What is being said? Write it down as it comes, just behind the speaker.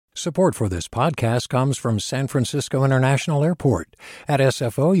Support for this podcast comes from San Francisco International Airport. At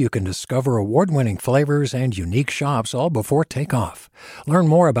SFO, you can discover award-winning flavors and unique shops all before takeoff. Learn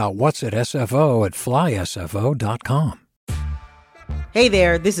more about what's at SFO at flysfo.com. Hey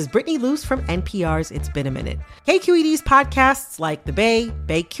there, this is Brittany Luce from NPR's It's Been a Minute. KQED's podcasts like The Bay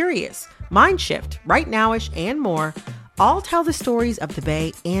Curious, Mindshift, Right Nowish, and more all tell the stories of the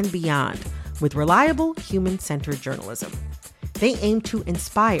Bay and beyond with reliable, human-centered journalism. They aim to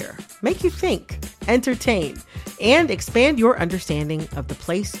inspire, make you think, entertain, and expand your understanding of the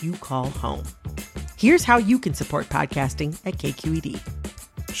place you call home. Here's how you can support podcasting at KQED.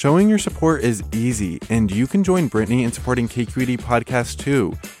 Showing your support is easy, and you can join Brittany in supporting KQED Podcast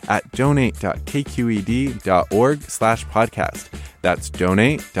too at donate.kqed.org/podcast. That's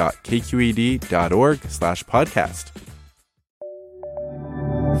donate.kqed.org/podcast.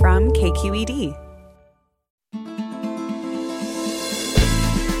 From KQED.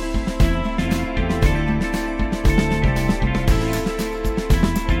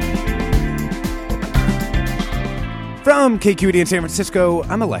 From KQED in San Francisco,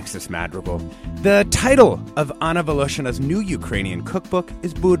 I'm Alexis Madrigal. The title of Anna Voloshina's new Ukrainian cookbook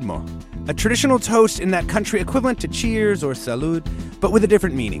is Budmo, a traditional toast in that country equivalent to cheers or salud, but with a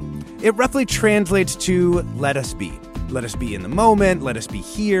different meaning. It roughly translates to let us be. Let us be in the moment, let us be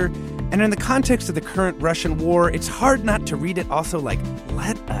here. And in the context of the current Russian war, it's hard not to read it also like,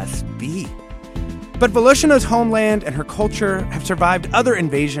 let us be. But Voloshina's homeland and her culture have survived other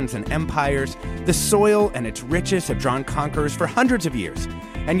invasions and empires. The soil and its riches have drawn conquerors for hundreds of years.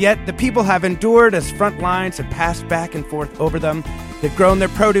 And yet, the people have endured as front lines have passed back and forth over them. They've grown their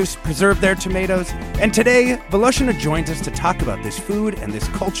produce, preserved their tomatoes. And today, Voloshina joins us to talk about this food and this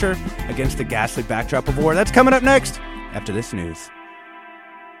culture against the ghastly backdrop of war. That's coming up next, after this news.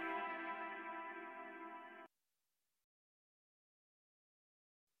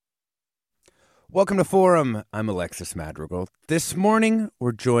 Welcome to Forum. I'm Alexis Madrigal. This morning,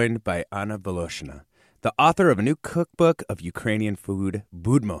 we're joined by Anna Voloshina, the author of a new cookbook of Ukrainian food,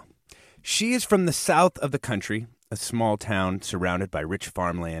 Budmo. She is from the south of the country, a small town surrounded by rich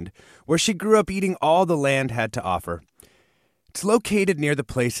farmland, where she grew up eating all the land had to offer. It's located near the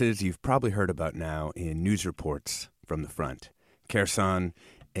places you've probably heard about now in news reports from the front, Kherson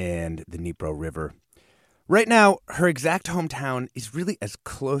and the Dnipro River. Right now, her exact hometown is really as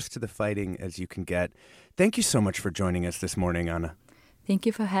close to the fighting as you can get. Thank you so much for joining us this morning, Anna. Thank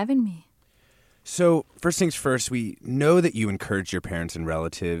you for having me. So, first things first, we know that you encouraged your parents and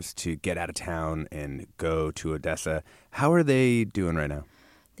relatives to get out of town and go to Odessa. How are they doing right now?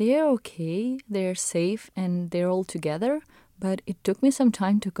 They are okay, they're safe, and they're all together, but it took me some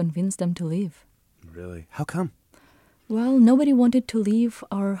time to convince them to leave. Really? How come? Well, nobody wanted to leave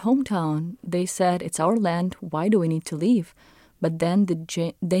our hometown. They said, it's our land, why do we need to leave? But then the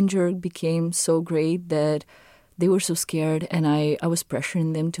danger became so great that they were so scared, and I was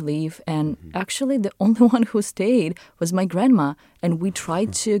pressuring them to leave. And actually, the only one who stayed was my grandma, and we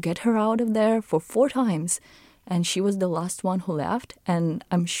tried to get her out of there for 4 times. And she was the last one who left, and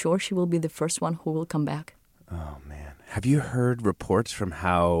I'm sure she will be the first one who will come back. Oh, man. Have you heard reports from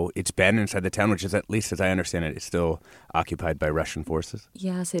how it's been inside the town, which is, at least as I understand it, is still occupied by Russian forces?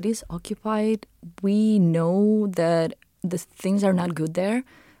 Yes, it is occupied. We know that the things are not good there.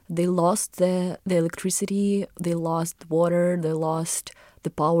 They lost the electricity, they lost water, they lost the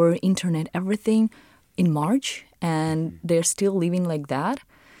power, internet, everything in March, and they're still living like that.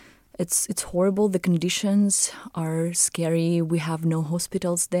 It's horrible. The conditions are scary. We have no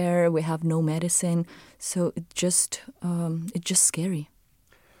hospitals there. We have no medicine. So it's just scary.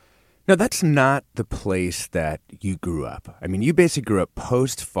 Now, that's not the place that you grew up. I mean, you basically grew up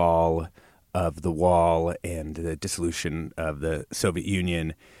post-fall of the wall and the dissolution of the Soviet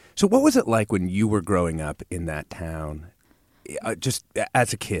Union. So what was it like when you were growing up in that town, just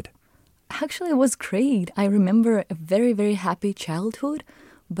as a kid? Actually, it was great. I remember a very, very happy childhood.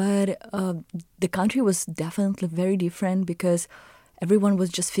 But the country was definitely very different because everyone was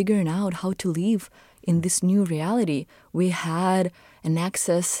just figuring out how to live in this new reality. We had an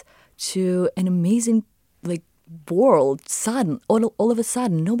access to an amazing world, sudden, all of a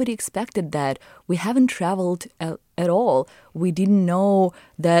sudden. Nobody expected that. We haven't traveled at all. We didn't know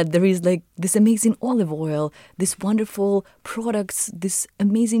that there is this amazing olive oil, these wonderful products, these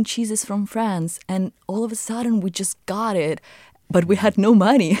amazing cheeses from France. And all of a sudden we just got it. But we had no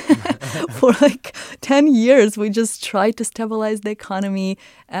money. For 10 years, we just tried to stabilize the economy.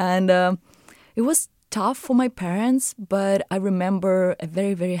 And it was tough for my parents, but I remember a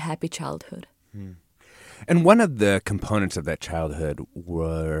very, very happy childhood. And one of the components of that childhood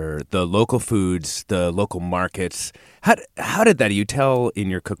were the local foods, the local markets. How did that? You tell in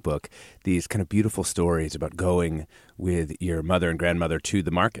your cookbook these kind of beautiful stories about going with your mother and grandmother to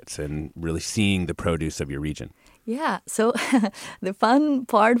the markets and really seeing the produce of your region. Yeah, so the fun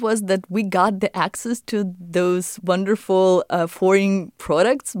part was that we got the access to those wonderful foreign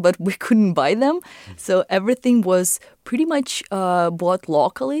products, but we couldn't buy them. So everything was pretty much bought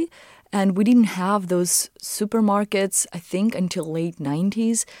locally. And we didn't have those supermarkets, I think, until late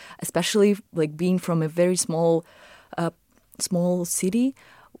 90s, especially like being from a very small city.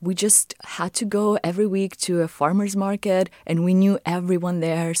 We just had to go every week to a farmer's market, and we knew everyone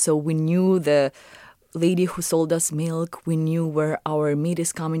there. So we knew the lady who sold us milk. We knew where our meat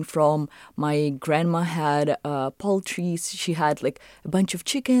is coming from. My grandma had poultry. She had like a bunch of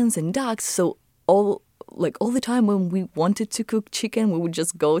chickens and ducks. So all the time when we wanted to cook chicken, we would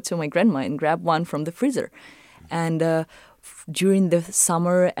just go to my grandma and grab one from the freezer. And during the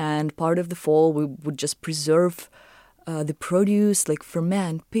summer and part of the fall, we would just preserve the produce, like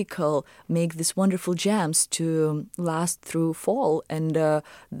ferment, pickle, make these wonderful jams to last through fall and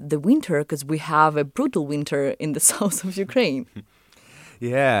the winter, because we have a brutal winter in the south of Ukraine.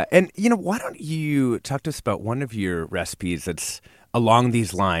 Yeah. And, why don't you talk to us about one of your recipes that's along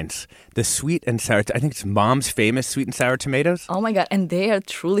these lines, the sweet and sour, I think it's Mom's famous sweet and sour tomatoes. Oh my God, and they are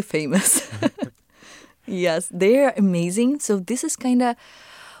truly famous. Yes, they are amazing. So this is kind of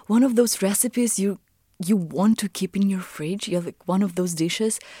one of those recipes you want to keep in your fridge. You have like one of those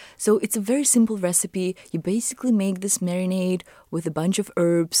dishes. So it's a very simple recipe. You basically make this marinade with a bunch of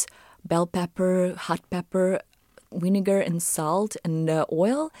herbs, bell pepper, hot pepper, vinegar and salt and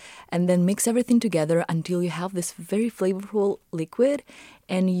oil, and then mix everything together until you have this very flavorful liquid.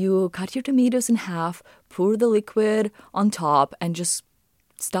 And you cut your tomatoes in half, pour the liquid on top, and just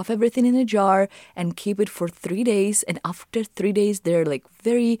stuff everything in a jar and keep it for 3 days. And after 3 days, they're like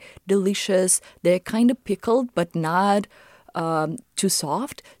very delicious. They're kind of pickled, but not too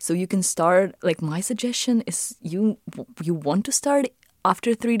soft. So you can start, like my suggestion is you want to start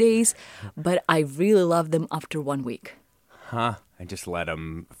after 3 days, but I really love them after 1 week. Huh. I just let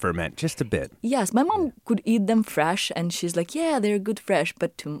them ferment just a bit. Yes, my mom could eat them fresh, and she's like, yeah, they're good fresh.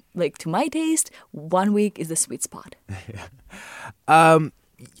 But to my taste, 1 week is the sweet spot.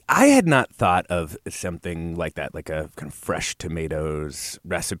 I had not thought of something like that, like a kind of fresh tomatoes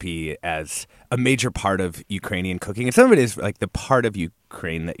recipe as a major part of Ukrainian cooking. And some of it is like the part of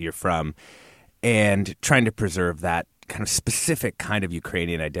Ukraine that you're from and trying to preserve that kind of specific kind of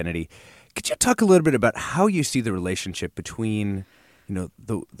Ukrainian identity. Could you talk a little bit about how you see the relationship between,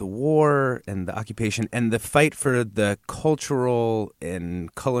 the war and the occupation and the fight for the cultural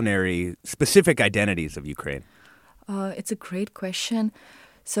and culinary specific identities of Ukraine? It's a great question.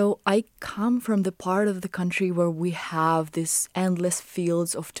 So I come from the part of the country where we have these endless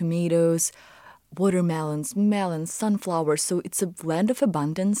fields of tomatoes, watermelons, melons, sunflowers. So it's a land of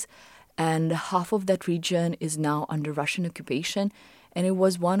abundance. And half of that region is now under Russian occupation. And it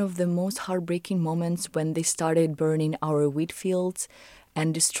was one of the most heartbreaking moments when they started burning our wheat fields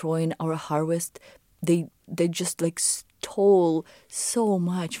and destroying our harvest. They just stole so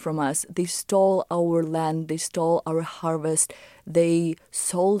much from us. They stole our land. They stole our harvest. They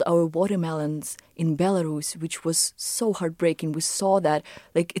sold our watermelons in Belarus, which was so heartbreaking. We saw that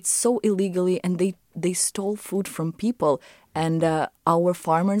it's so illegally, and they stole food from people. And our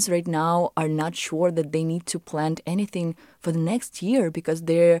farmers right now are not sure that they need to plant anything for the next year because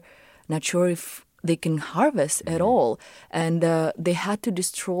they're not sure if they can harvest at all. And they had to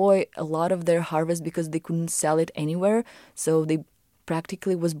destroy a lot of their harvest because they couldn't sell it anywhere. So they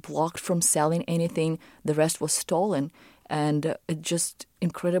practically was blocked from selling anything. The rest was stolen. And it's just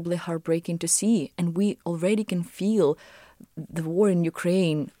incredibly heartbreaking to see. And we already can feel the war in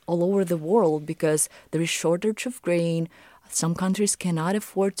Ukraine all over the world because there is shortage of grain. Some countries cannot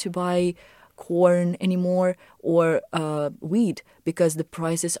afford to buy corn anymore or wheat because the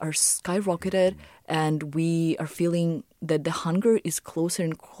prices are skyrocketed, and we are feeling that the hunger is closer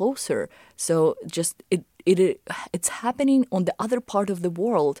and closer. So just it's happening on the other part of the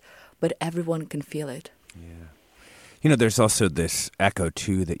world, but everyone can feel it. Yeah. There's also this echo,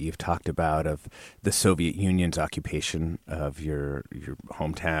 too, that you've talked about of the Soviet Union's occupation of your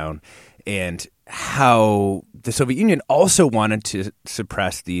hometown and how the Soviet Union also wanted to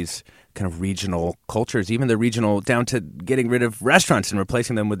suppress these kind of regional cultures, even the regional, down to getting rid of restaurants and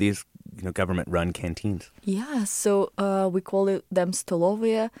replacing them with these government-run canteens. Yeah, so we call them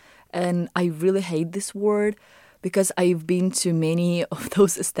stolovia, and I really hate this word because I've been to many of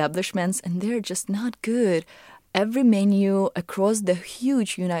those establishments, and they're just not good. Every menu across the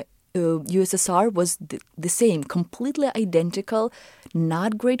huge USSR was the same, completely identical,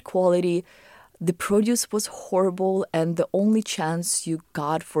 not great quality. The produce was horrible, and the only chance you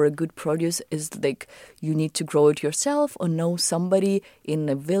got for a good produce is like you need to grow it yourself or know somebody in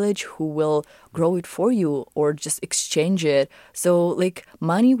a village who will grow it for you or just exchange it. So like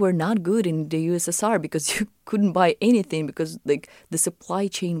money were not good in the USSR because you couldn't buy anything because like the supply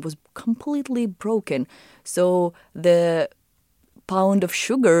chain was completely broken. So the pound of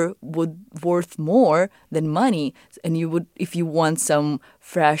sugar would worth more than money, and you would, if you want some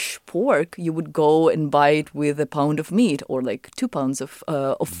fresh pork, you would go and buy it with a pound of meat or like 2 pounds of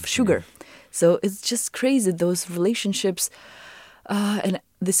sugar. So it's just crazy, those relationships, and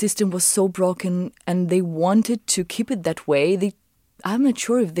the system was so broken, and they wanted to keep it that way. I'm not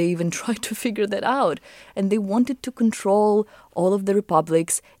sure if they even tried to figure that out. And they wanted to control all of the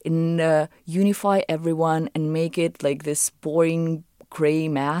republics and unify everyone and make it like this boring gray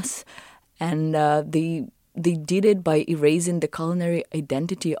mass. And they did it by erasing the culinary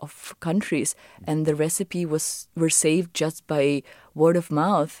identity of countries. And the recipe were saved just by word of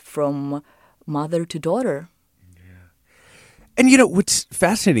mouth from mother to daughter. And you know, what's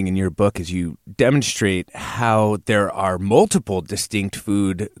fascinating in your book is you demonstrate how there are multiple distinct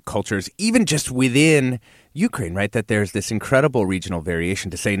food cultures, even just within Ukraine, right? That there's this incredible regional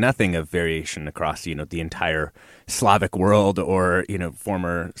variation, to say nothing of variation across, you know, the entire Slavic world or, you know,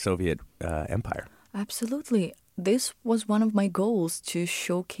 former Soviet empire. Absolutely. This was one of my goals, to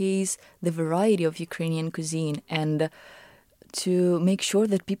showcase the variety of Ukrainian cuisine and to make sure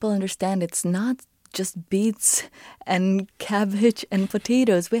that people understand it's not just beets and cabbage and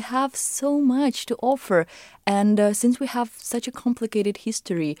potatoes. We have so much to offer. And since we have such a complicated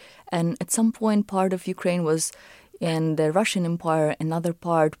history, and at some point part of Ukraine was in the Russian Empire, another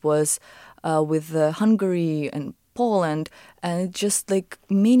part was with Hungary and Poland, and just like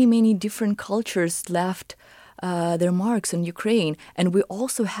many, many different cultures left their marks on Ukraine. And we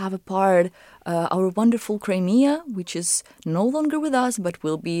also have a part, our wonderful Crimea, which is no longer with us, but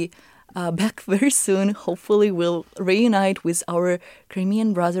will be back very soon. Hopefully we'll reunite with our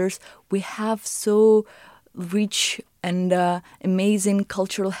Crimean brothers. We have so rich and amazing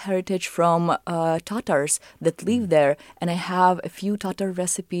cultural heritage from Tatars that live there. And I have a few Tatar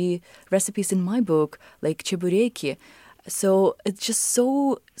recipes in my book, like chebureki. So it's just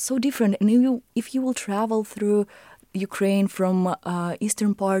so different. And if you will travel through Ukraine from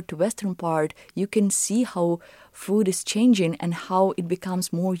eastern part to western part, you can see how food is changing and how it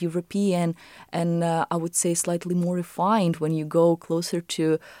becomes more European and I would say slightly more refined when you go closer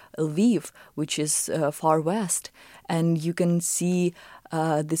to Lviv, which is far west. And you can see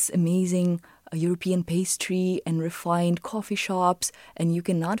this amazing European pastry and refined coffee shops, and you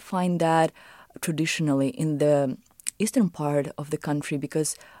cannot find that traditionally in the eastern part of the country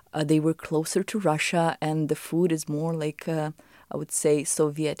because they were closer to Russia, and the food is more like, I would say,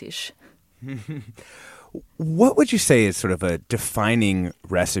 Sovietish. What would you say is sort of a defining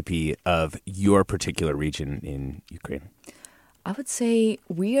recipe of your particular region in Ukraine? I would say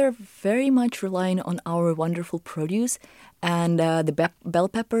we are very much relying on our wonderful produce and the bell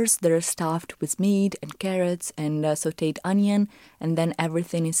peppers that are stuffed with meat and carrots and sautéed onion, and then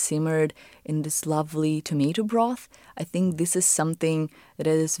everything is simmered in this lovely tomato broth. I think this is something that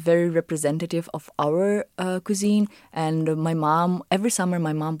is very representative of our cuisine. And my mom, every summer,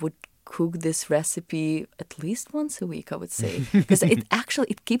 my mom would cook this recipe at least once a week, I would say, because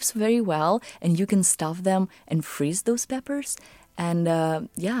it keeps very well, and you can stuff them and freeze those peppers. And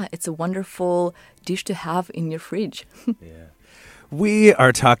it's a wonderful dish to have in your fridge. Yeah. We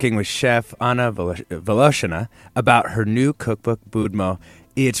are talking with Chef Anna Voloshyna about her new cookbook, Budmo.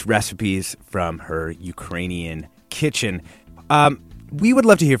 It's recipes from her Ukrainian kitchen. We would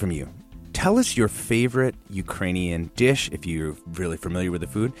love to hear from you. Tell us your favorite Ukrainian dish, if you're really familiar with the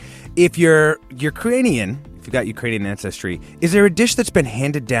food. If you're Ukrainian, if you've got Ukrainian ancestry, is there a dish that's been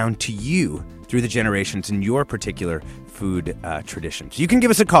handed down to you through the generations in your particular food traditions? You can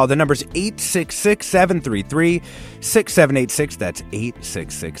give us a call. The number's 866-733-6786. That's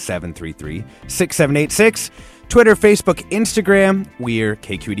 866-733-6786. Twitter, Facebook, Instagram, we're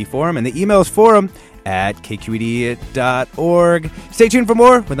KQED Forum, and the email is forum@kqed.org. Stay tuned for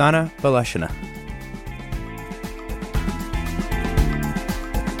more with Anna Voloshyna.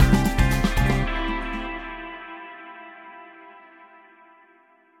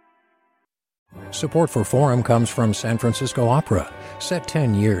 Support for Forum comes from San Francisco Opera. Set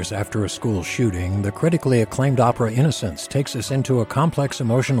 10 years after a school shooting, the critically acclaimed opera Innocence takes us into a complex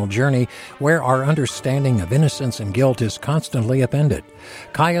emotional journey where our understanding of innocence and guilt is constantly upended.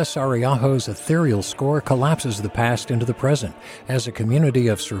 Kaya Sariaho's ethereal score collapses the past into the present as a community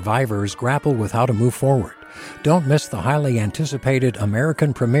of survivors grapple with how to move forward. Don't miss the highly anticipated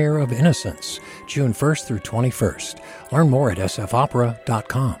American premiere of Innocence, June 1st through 21st. Learn more at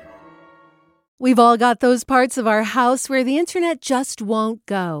sfopera.com. We've all got those parts of our house where the internet just won't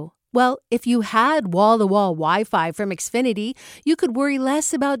go. Well, if you had wall-to-wall Wi-Fi from Xfinity, you could worry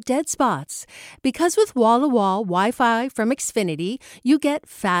less about dead spots. Because with wall-to-wall Wi-Fi from Xfinity, you get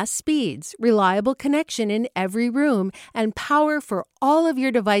fast speeds, reliable connection in every room, and power for all of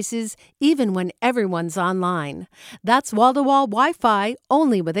your devices, even when everyone's online. That's wall-to-wall Wi-Fi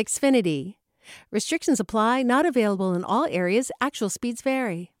only with Xfinity. Restrictions apply, not available in all areas. Actual speeds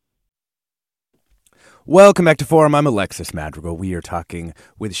vary. Welcome back to Forum. I'm Alexis Madrigal. We are talking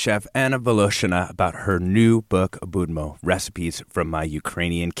with Chef Anna Voloshyna about her new book, Budmo, Recipes from My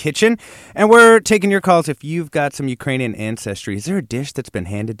Ukrainian Kitchen. And we're taking your calls if you've got some Ukrainian ancestry. Is there a dish that's been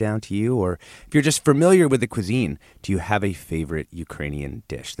handed down to you? Or if you're just familiar with the cuisine, do you have a favorite Ukrainian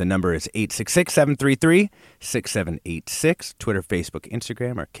dish? The number is 866-733-6786. Twitter, Facebook,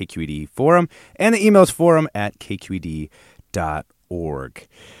 Instagram, or KQED Forum. And the email is forum@kqed.org.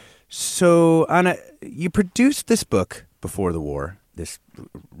 So, Anna, you produced this book before the war, this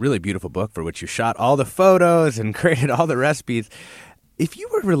really beautiful book for which you shot all the photos and created all the recipes. If you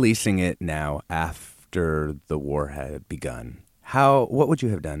were releasing it now after the war had begun, what would you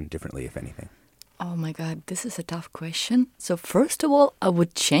have done differently, if anything? Oh my God, this is a tough question. So first of all, I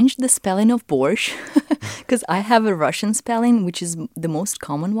would change the spelling of borscht because I have a Russian spelling, which is the most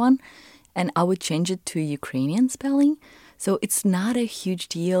common one, and I would change it to a Ukrainian spelling. So it's not a huge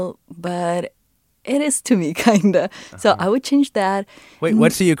deal, but it is to me, kind of. So I would change that. Wait,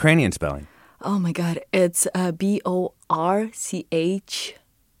 what's the Ukrainian spelling? Oh, my God. It's B-O-R-C-H.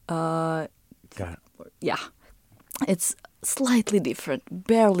 Got it. Yeah. It's slightly different,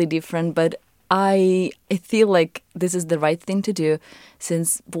 barely different, but I feel like this is the right thing to do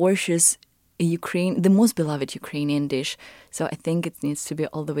since borscht is the most beloved Ukrainian dish. So I think it needs to be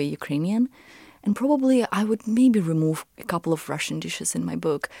all the way Ukrainian. And probably I would maybe remove a couple of Russian dishes in my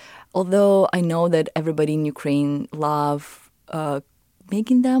book, although I know that everybody in Ukraine love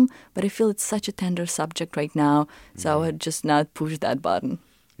making them, but I feel it's such a tender subject right now, so I would just not push that button.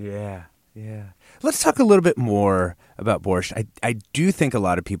 Yeah. Let's talk a little bit more about borscht. I do think a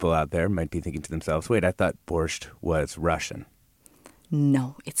lot of people out there might be thinking to themselves, wait, I thought borscht was Russian.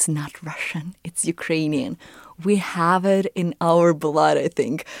 No, it's not Russian. It's Ukrainian. We have it in our blood, I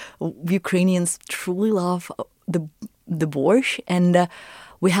think. Ukrainians truly love the borscht, and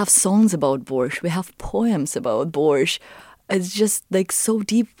we have songs about borscht. We have poems about borscht. It's just like so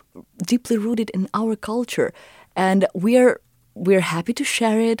deeply rooted in our culture, and we're happy to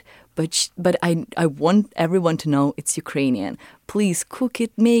share it. But I want everyone to know it's Ukrainian. Please cook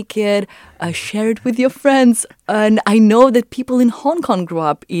it, make it, share it with your friends. And I know that people in Hong Kong grew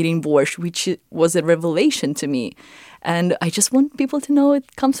up eating borscht, which was a revelation to me. And I just want people to know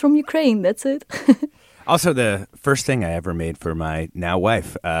it comes from Ukraine. That's it. Also, the first thing I ever made for my now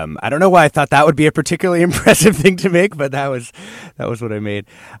wife. I don't know why I thought that would be a particularly impressive thing to make, but that was what I made.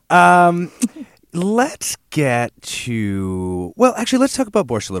 Let's get to... Well, actually, let's talk about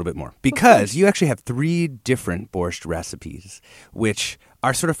borscht a little bit more. Because you actually have 3 different borscht recipes, which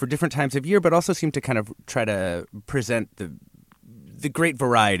are sort of for different times of year, but also seem to kind of try to present the great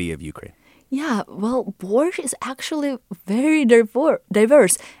variety of Ukraine. Yeah, well, borscht is actually very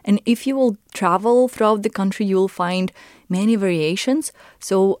diverse. And if you will travel throughout the country, you will find many variations.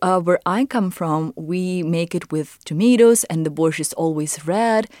 So where I come from, we make it with tomatoes, and the borscht is always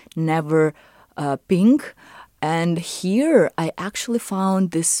red, never pink. And here I actually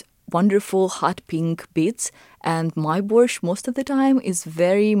found this wonderful hot pink bits, and my borscht most of the time is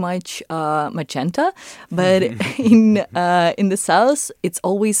very much magenta, but in the south it's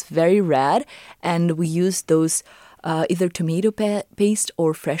always very red, and we use those either tomato paste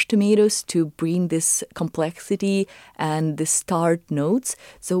or fresh tomatoes to bring this complexity and the tart notes.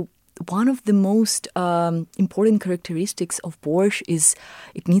 So one of the most important characteristics of borscht is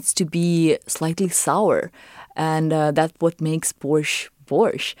it needs to be slightly sour, and that's what makes borscht.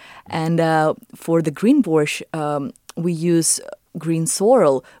 And for the green borscht, we use green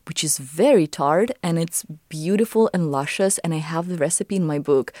sorrel, which is very tart, and it's beautiful and luscious, and I have the recipe in my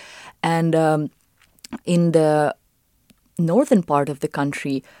book. And in the northern part of the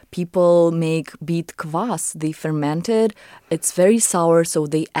country, people make beet kvass. They ferment it. It's very sour, so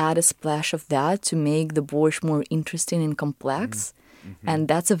they add a splash of that to make the borscht more interesting and complex. And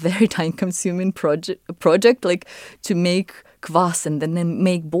that's a very time-consuming project, like to make kvass and then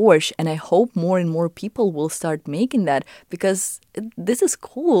make borscht. And I hope more and more people will start making that because this is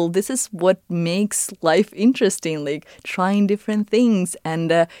cool. This is what makes life interesting, like trying different things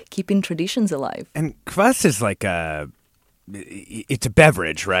and keeping traditions alive. And kvass is like it's a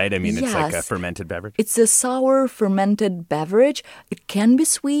beverage, right? I mean, it's like a Yes. fermented beverage. It's a sour fermented beverage. It can be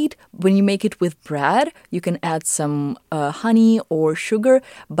sweet. When you make it with bread, you can add some honey or sugar.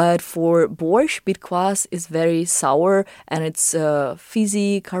 But for borscht, bitkvass is very sour and it's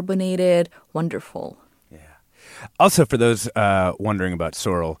fizzy, carbonated, wonderful. Also, for those wondering about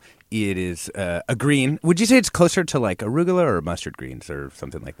sorrel, it is a green. Would you say it's closer to like arugula or mustard greens or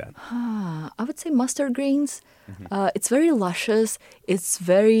something like that? I would say mustard greens. It's very luscious. It's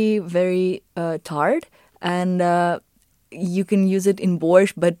very, very tart. And you can use it in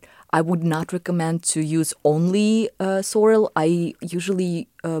borscht, but I would not recommend to use only sorrel. I usually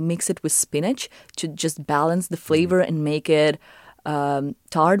mix it with spinach to just balance the flavor and make it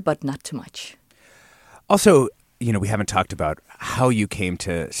tart, but not too much. Also, we haven't talked about how you came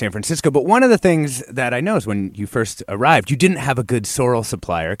to San Francisco, but one of the things that I know is when you first arrived, you didn't have a good sorrel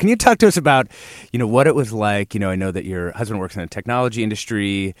supplier. Can you talk to us about, what it was like? I know that your husband works in the technology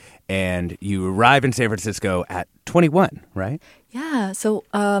industry and you arrived in San Francisco at 21, right? Yeah, so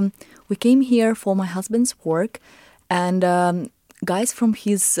we came here for my husband's work, and guys from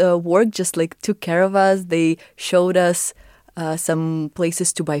his work just like took care of us. They showed us some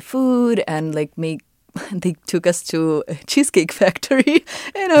places to buy food and like they took us to a cheesecake factory,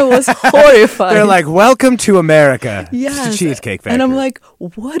 and I was horrified. They're like, welcome to America. Yes. It's a cheesecake factory. And I'm like,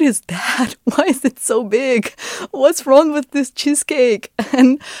 what is that? Why is it so big? What's wrong with this cheesecake?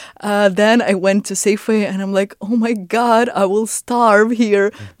 And then I went to Safeway, and I'm like, oh my God, I will starve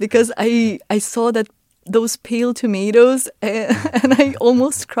here because I saw that those pale tomatoes and I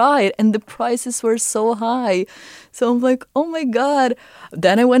almost cried and the prices were so high. So I'm like, oh my God.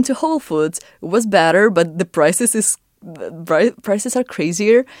 Then I went to Whole Foods. It was better, but the prices are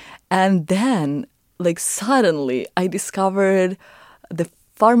crazier. And then like suddenly I discovered the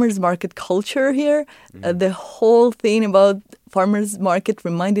farmers market culture here. The whole thing about farmers market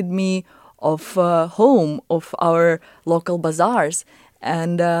reminded me of home, of our local bazaars.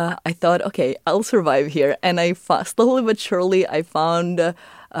 And I thought, okay, I'll survive here. And slowly but surely, I found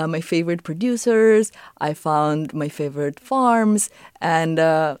my favorite producers. I found my favorite farms. And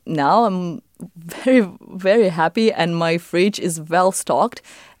now I'm very, very happy. And my fridge is well stocked.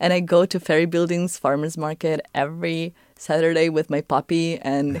 And I go to Ferry Buildings Farmers Market every Saturday with my puppy.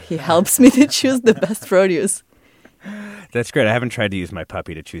 And he helps me to choose the best produce. That's great. I haven't tried to use my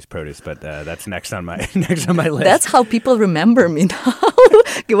puppy to choose produce, but that's next on my list. That's how people remember me now.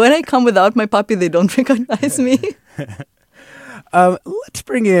 When I come without my puppy, they don't recognize me. Let's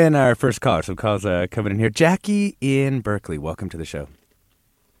bring in our first caller. Some calls coming in here. Jackie in Berkeley, welcome to the show.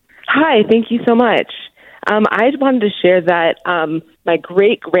 Hi, thank you so much. I wanted to share that my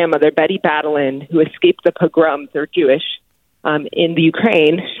great-grandmother, Betty Badalin, who escaped the pogroms, they're Jewish, in the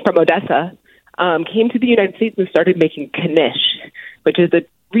Ukraine from Odessa, came to the United States and started making knish, which is a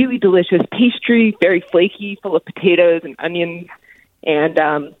really delicious pastry, very flaky, full of potatoes and onions.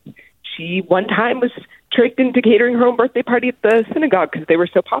 And she one time was tricked into catering her own birthday party at the synagogue because they were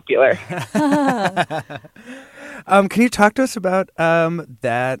so popular. Can you talk to us about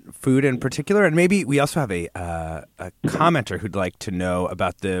that food in particular? And maybe we also have a commenter who'd like to know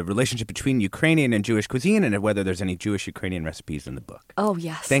about the relationship between Ukrainian and Jewish cuisine and whether there's any Jewish-Ukrainian recipes in the book. Oh,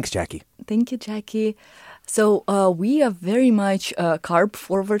 yes. Thanks, Jackie. Thank you, Jackie. So we are very much a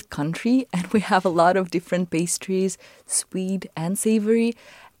carb-forward country, and we have a lot of different pastries, sweet and savory.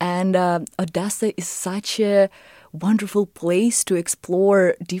 And Odessa is such a wonderful place to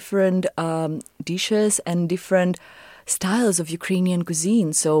explore different dishes and different styles of Ukrainian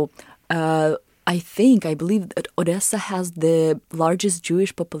cuisine. So I believe that Odessa has the largest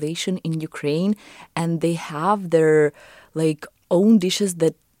Jewish population in Ukraine, and they have their own dishes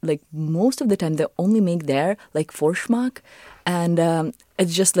that most of the time they only make there, like forshmak. And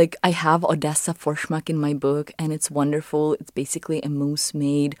it's just I have Odessa forshmak in my book, and it's wonderful. It's basically a mousse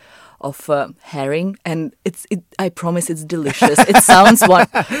made of herring, and I promise it's delicious. It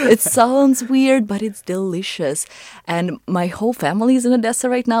sounds weird, but it's delicious. And my whole family is in Odessa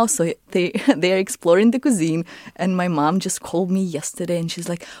right now, so they are exploring the cuisine. And my mom just called me yesterday, and she's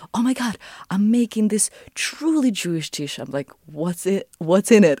like, "Oh my God, I'm making this truly Jewish dish." I'm like, "What's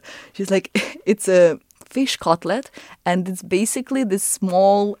in it?" She's like, "It's a fish cutlet, and it's basically these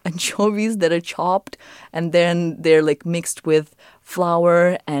small anchovies that are chopped, and then they're mixed with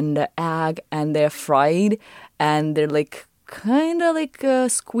flour and egg, and they're fried, and they're kind of like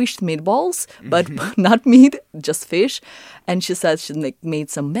squished meatballs, but not meat, just fish. And she said she like made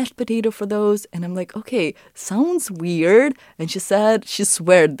some mashed potato for those. And I'm like, okay, sounds weird. And she said she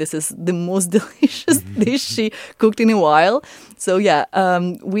swear this is the most delicious dish she cooked in a while. So yeah,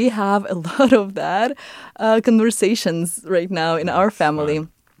 we have a lot of that conversations right now in our family.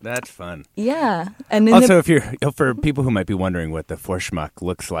 Fun. That's fun. Yeah. And also, for people who might be wondering what the Vorschmack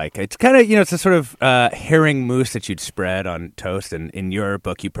looks like, it's kind of, it's a sort of herring mousse that you'd spread on toast. And in your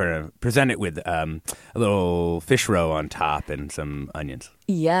book, you present it with a little fish roe on top and some onions.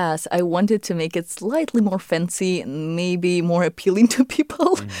 Yes, I wanted to make it slightly more fancy and maybe more appealing to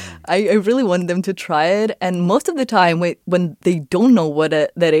people. I really want them to try it. And most of the time, when they don't know what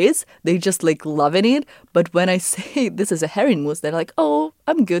that is, they just like loving it. But when I say this is a herring mousse, they're like, oh,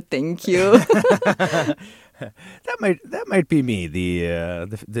 I'm good, thank you. That might be me.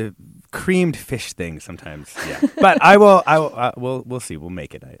 The creamed fish thing sometimes. Yeah, but we'll see. We'll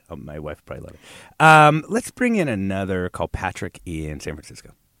make it. My wife will probably love it. Let's bring in another called Patrick in San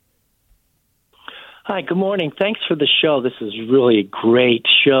Francisco. Hi, good morning. Thanks for the show. This is really a great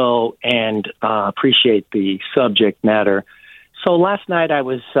show, and appreciate the subject matter. So last night I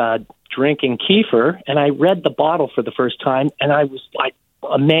was drinking kefir, and I read the bottle for the first time, and I was like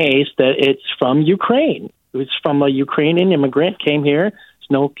amazed that it's from Ukraine. It was from a Ukrainian immigrant, came here. There's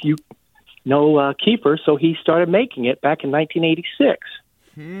no kefir, so he started making it back in 1986.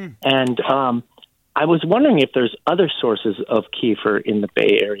 And I was wondering if there's other sources of kefir in the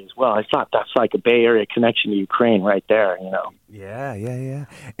Bay Area as well. I thought that's like a Bay Area connection to Ukraine right there, Yeah.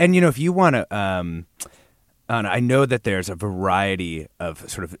 And, if you want to, I know that there's a variety of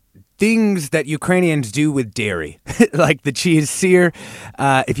sort of things that Ukrainians do with dairy, like the cheese sear.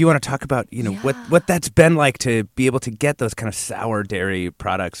 If you want to talk about, what that's been like to be able to get those kind of sour dairy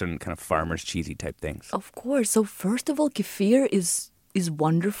products and kind of farmers' cheesy type things. Of course. So first of all, kefir is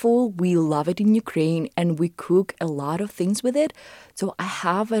wonderful. We love it in Ukraine, and we cook a lot of things with it. So I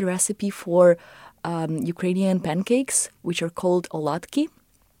have a recipe for Ukrainian pancakes, which are called oladki,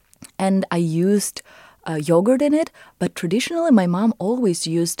 and I used yogurt in it, but traditionally my mom always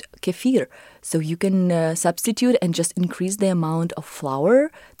used kefir. So you can substitute and just increase the amount of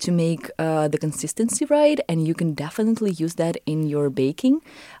flour to make the consistency right, and you can definitely use that in your baking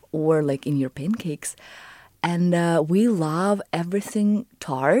or like in your pancakes. And we love everything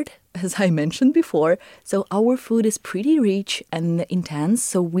tart, as I mentioned before. So our food is pretty rich and intense.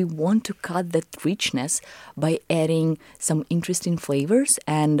 So we want to cut that richness by adding some interesting flavors.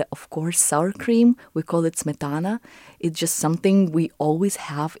 And of course, sour cream, we call it smetana. It's just something we always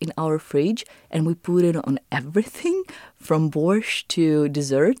have in our fridge. And we put it on everything from borscht to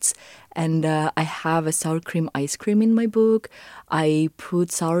desserts. And I have a sour cream ice cream in my book. I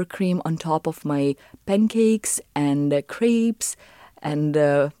put sour cream on top of my pancakes and crepes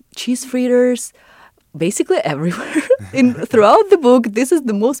and cheese fritters, basically everywhere. Throughout the book, this is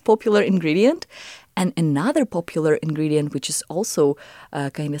the most popular ingredient. And another popular ingredient, which is also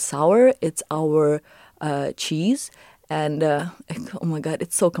kind of sour, it's our cheese. And oh my God,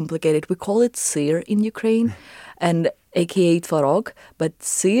 it's so complicated. We call it syr in Ukraine, and aka tvorog, but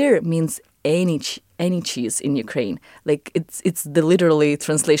syr means any cheese in Ukraine. Like it's the literally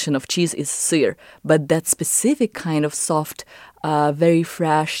translation of cheese is syr, but that specific kind of soft, very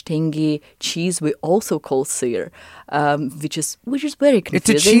fresh, tangy cheese we also call syr, which is very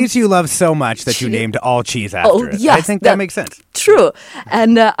confusing. It's a cheese you love so much that you named all cheese after it. Yes, I think that makes sense. True.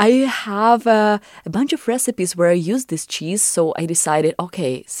 And I have a bunch of recipes where I use this cheese, so I decided,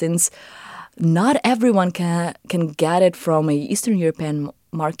 okay, since not everyone can get it from a Eastern European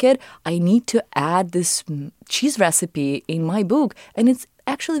market, I need to add this cheese recipe in my book. And it's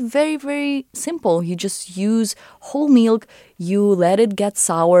actually very, very simple. You just use whole milk. You let it get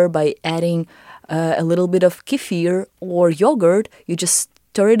sour by adding a little bit of kefir or yogurt. You just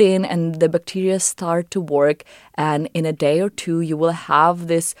stir it in and the bacteria start to work. And in a day or two, you will have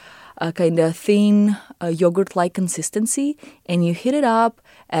this kind of thin yogurt-like consistency, and you heat it up,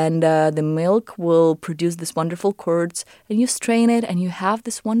 and the milk will produce this wonderful curds, and you strain it, and you have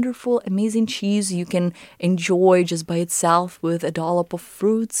this wonderful, amazing cheese you can enjoy just by itself with a dollop of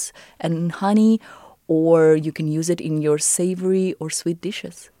fruits and honey, or you can use it in your savory or sweet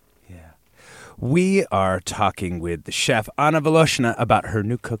dishes. We are talking with the chef Anna Voloshyna about her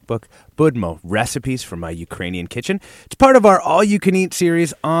new cookbook, Budmo, Recipes from My Ukrainian Kitchen. It's part of our all-you-can-eat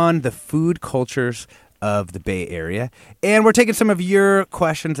series on the food cultures of the Bay Area. And we're taking some of your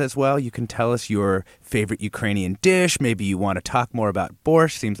questions as well. You can tell us your favorite Ukrainian dish. Maybe you want to talk more about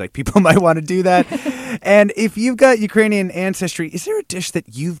borscht. Seems like people might want to do that. And if you've got Ukrainian ancestry, is there a dish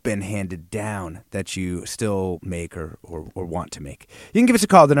that you've been handed down that you still make or want to make? You can give us a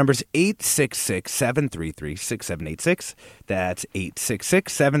call. The number's 866-733-6786. That's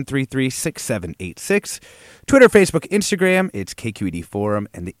 866-733-6786. Twitter, Facebook, Instagram, it's KQED Forum,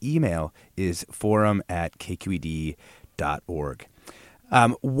 and the email is forum@kqed.org.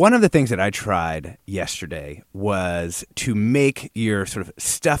 One of the things that I tried yesterday was to make your sort of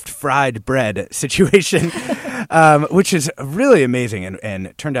stuffed fried bread situation, which is really amazing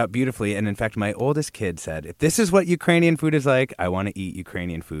and turned out beautifully. And in fact, my oldest kid said, if this is what Ukrainian food is like, I want to eat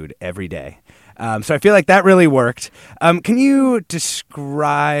Ukrainian food every day. So I feel like that really worked. Can you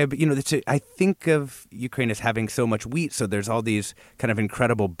describe, I think of Ukraine as having so much wheat, so there's all these kind of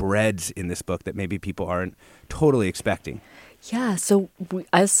incredible breads in this book that maybe people aren't totally expecting. Yeah, so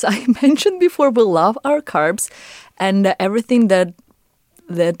as I mentioned before, we love our carbs and everything that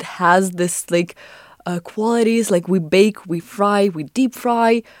has this qualities, like we bake, we fry, we deep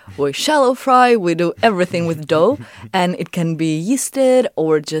fry, we shallow fry, we do everything with dough, and it can be yeasted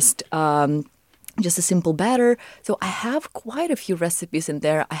or just a simple batter. So I have quite a few recipes in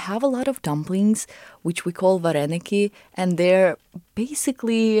there. I have a lot of dumplings, which we call vareniki, and they're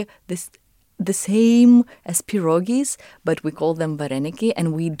basically the same as pierogies, but we call them vareniki,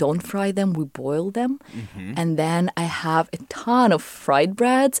 and we don't fry them, we boil them. Mm-hmm. And then I have a ton of fried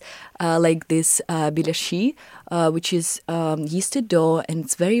breads, like this bilashi, which is yeasted dough, and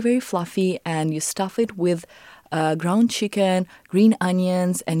it's very, very fluffy, and you stuff it with ground chicken, green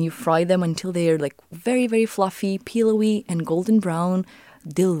onions, and you fry them until they're like very, very fluffy, pillowy, and golden brown.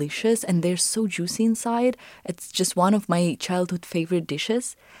 Delicious, and they're so juicy inside. It's just one of my childhood favorite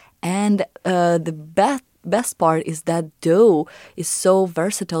dishes. And the best part is that dough is so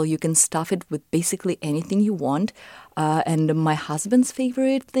versatile. You can stuff it with basically anything you want. And my husband's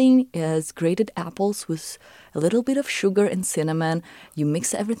favorite thing is grated apples with a little bit of sugar and cinnamon. You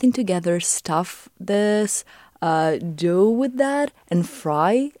mix everything together, stuff this dough with that, and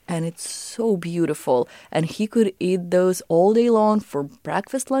fry, and it's so beautiful. And he could eat those all day long for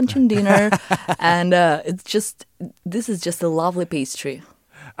breakfast, lunch, and dinner. And this is just a lovely pastry.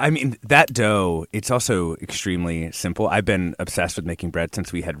 I mean, that dough, it's also extremely simple. I've been obsessed with making bread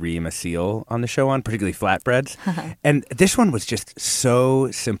since we had Reem Assil on the show particularly flatbreads. And this one was just so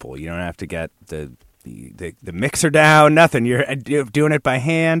simple. You don't have to get the mixer down, nothing. You're doing it by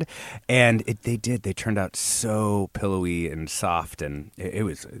hand. And they turned out so pillowy and soft, and it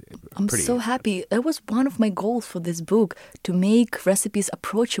was I'm so happy. That was one of my goals for this book, to make recipes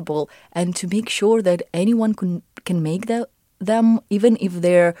approachable and to make sure that anyone can make them, even if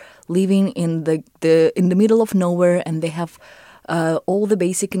they're living in the middle of nowhere and they have all the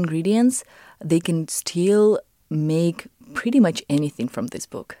basic ingredients. They can still make pretty much anything from this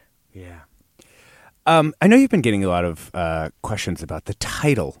book. Yeah. I know you've been getting a lot of questions about the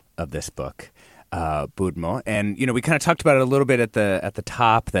title of this book, Budmo, and we kind of talked about it a little bit at the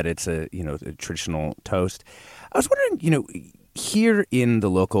top, that it's a traditional toast. I was wondering, here in the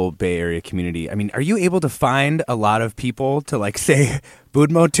local Bay Area community, I mean, are you able to find a lot of people to say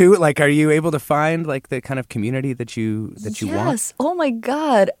Budmo to? Are you able to find the kind of community that you want? Yes. Oh my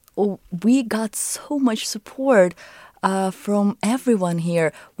God. We got so much support from everyone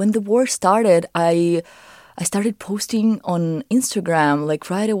here. When the war started, I started posting on Instagram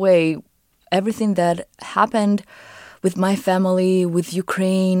right away everything that happened with my family, with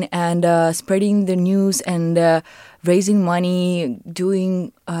Ukraine, and spreading the news and raising money,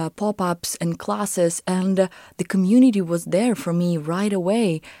 doing pop-ups and classes. And the community was there for me right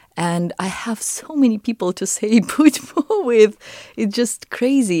away. And I have so many people to say Budmo with. It's just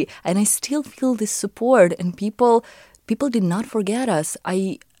crazy. And I still feel this support. And people did not forget us.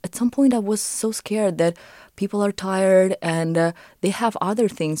 At some point, I was so scared that people are tired and they have other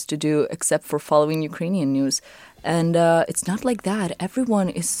things to do except for following Ukrainian news. And it's not like that. Everyone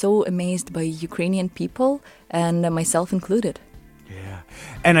is so amazed by Ukrainian people, and myself included. Yeah.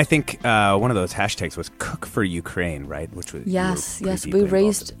 And I think one of those hashtags was Cook for Ukraine, right? Which was Yes. We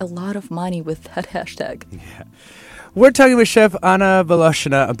raised a lot of money with that hashtag. Yeah. We're talking with Chef Anna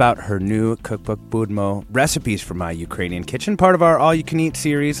Voloshyna about her new cookbook, Budmo, Recipes from My Ukrainian Kitchen, part of our All-You-Can-Eat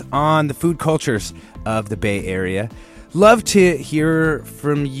series on the food cultures of the Bay Area. Love to hear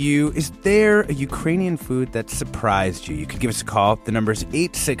from you. Is there a Ukrainian food that surprised you? You could give us a call. The number is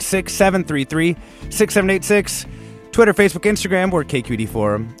 866-733-6786. Twitter, Facebook, Instagram, or KQED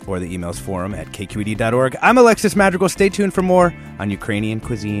Forum, or the email's forum@kqed.org. I'm Alexis Madrigal. Stay tuned for more on Ukrainian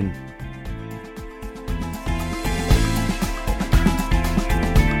cuisine.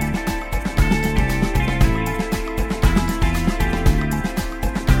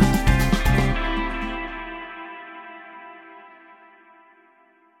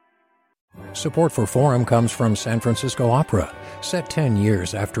 Support for Forum comes from San Francisco Opera. Set 10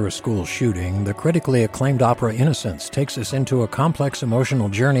 years after a school shooting, the critically acclaimed opera Innocence takes us into a complex emotional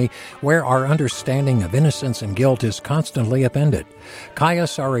journey where our understanding of innocence and guilt is constantly upended. Kaya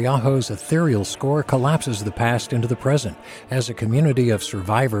Sariaho's ethereal score collapses the past into the present as a community of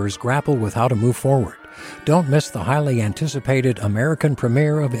survivors grapple with how to move forward. Don't miss the highly anticipated American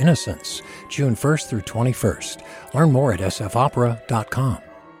premiere of Innocence, June 1st through 21st. Learn more at sfopera.com.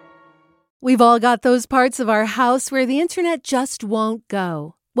 We've all got those parts of our house where the internet just won't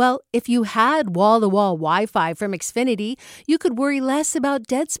go. Well, if you had wall-to-wall Wi-Fi from Xfinity, you could worry less about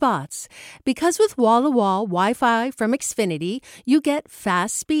dead spots. Because with wall-to-wall Wi-Fi from Xfinity, you get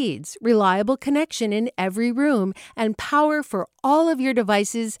fast speeds, reliable connection in every room, and power for all of your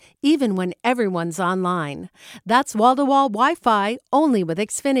devices, even when everyone's online. That's wall-to-wall Wi-Fi only with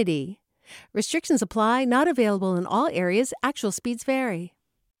Xfinity. Restrictions apply, not available in all areas. Actual speeds vary.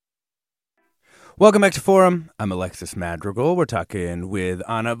 Welcome back to Forum. I'm Alexis Madrigal. We're talking with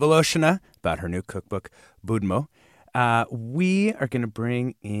Anna Voloshyna about her new cookbook, Budmo. We are going to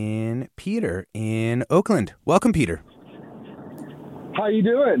bring in Peter in Oakland. Welcome, Peter. How you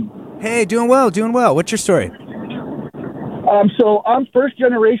doing? Hey, doing well. What's your story? So I'm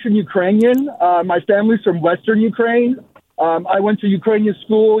first-generation Ukrainian. My family's from Western Ukraine. I went to Ukrainian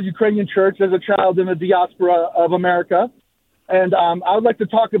school, Ukrainian church as a child in the diaspora of America. And I would like to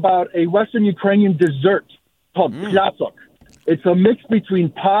talk about a Western Ukrainian dessert called pляцок. It's a mix between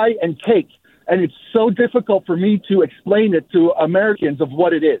pie and cake, and it's so difficult for me to explain it to Americans of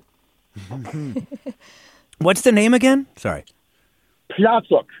what it is. What's the name again? Sorry.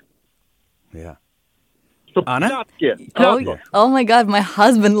 Pляцок. Yeah. So Anna? Oh my God, my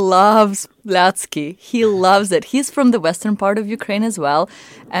husband loves pляцки. He loves it. He's from the western part of Ukraine as well.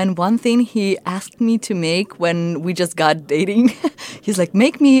 And one thing he asked me to make when we just got dating, he's like,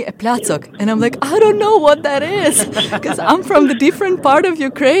 make me a pляцок. And I'm like, I don't know what that is because I'm from the different part of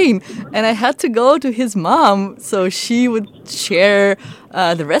Ukraine. And I had to go to his mom so she would share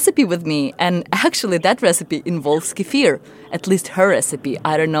the recipe with me. And actually that recipe involves kefir, at least her recipe.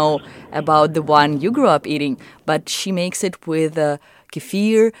 I don't know about the one you grew up eating, but she makes it with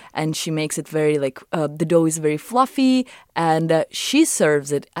kefir, and she makes it very the dough is very fluffy, and she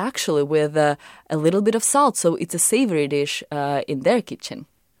serves it actually with a little bit of salt, so it's a savory dish in their kitchen.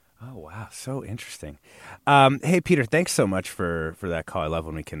 Oh, wow. So interesting. Hey, Peter, thanks so much for that call. I love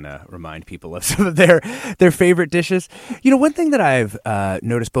when we can remind people of some of their favorite dishes. You know, one thing that I've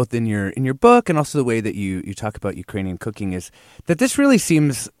noticed both in your book and also the way that you talk about Ukrainian cooking is that this really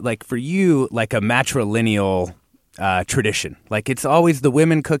seems like for you like a matrilineal tradition. Like it's always the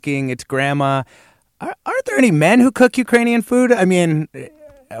women cooking, it's grandma. Aren't there any men who cook Ukrainian food? I mean,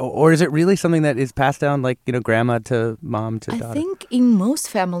 or is it really something that is passed down like, you know, grandma to mom to daughter? I think in most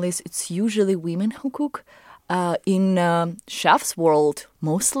families, it's usually women who cook. In chef's world,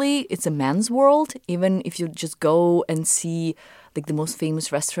 mostly it's a man's world. Even if you just go and see like the most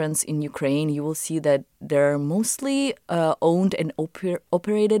famous restaurants in Ukraine, you will see that they're mostly owned and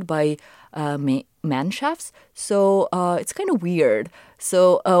operated by man chefs. So it's kind of weird.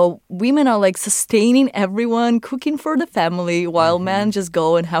 So women are like sustaining everyone, cooking for the family, while men just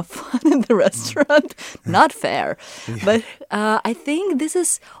go and have fun in the restaurant. Not fair. Yeah. But I think this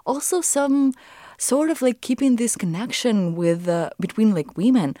is also some sort of like keeping this connection with between like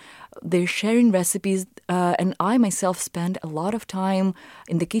women. They're sharing recipes, and I myself spend a lot of time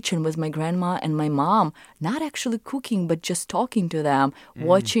in the kitchen with my grandma and my mom, not actually cooking, but just talking to them,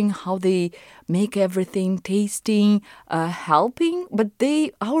 watching how they make everything, tasting, helping. But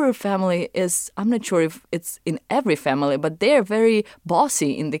our family is, I'm not sure if it's in every family, but they're very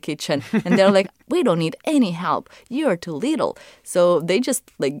bossy in the kitchen. And they're like, we don't need any help. You're too little. So they just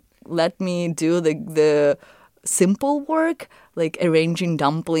like let me do the simple work, like arranging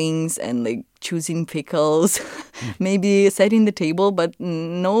dumplings and like choosing pickles, maybe setting the table, but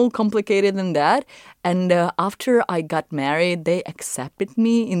no complicated than that. And after I got married, they accepted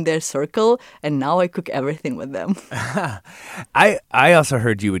me in their circle, and now I cook everything with them. I also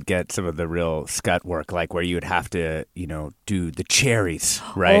heard you would get some of the real scut work, like where you would have to, you know, do the cherries,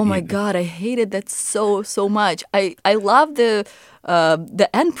 right? Oh my God, I hated that so much. I love the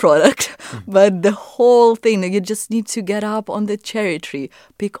end product, but the whole thing, you just need to get up on the cherry tree,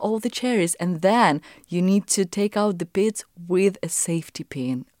 pick all the cherries, and then you need to take out the pits with a safety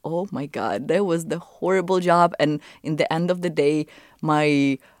pin. Oh my God, that was the horrible job. And in the end of the day,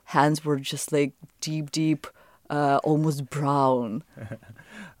 my hands were just like deep, almost brown.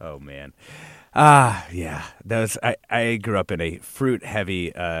 Oh man. Yeah. Those I grew up in a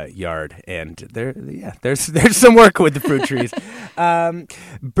fruit-heavy yard, and there's some work with the fruit trees.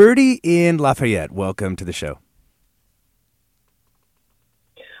 Birdie in Lafayette, welcome to the show.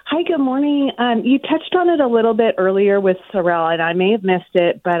 Hi, good morning. You touched on it a little bit earlier with sorrel, and I may have missed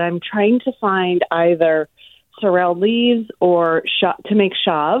it, but I'm trying to find either sorrel leaves or to make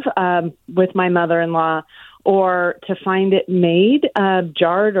shav with my mother-in-law, or to find it made,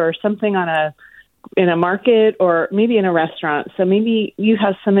 jarred or something in a market or maybe in a restaurant. So maybe you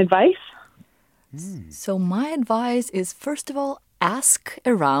have some advice? So my advice is, first of all, ask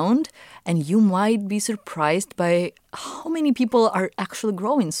around, and you might be surprised by how many people are actually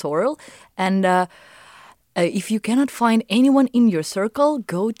growing sorrel. And if you cannot find anyone in your circle,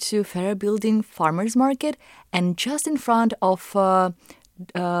 go to Farrer Building Farmers Market, and just in front of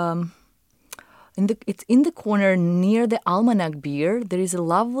it's in the corner near the Almanac Beer, there is a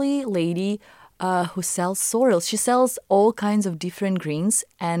lovely lady who sells sorrel. She sells all kinds of different greens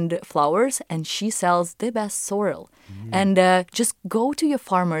and flowers, and she sells the best sorrel. And just go to your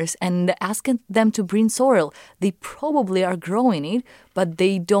farmers and ask them to bring sorrel. They probably are growing it, but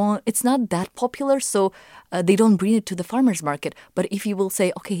it's not that popular, so they don't bring it to the farmers market. But if you will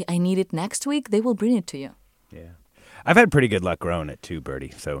say, okay, I need it next week, they will bring it to you. Yeah. I've had pretty good luck growing it too,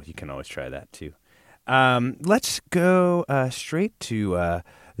 Birdie, so you can always try that too. Let's go straight to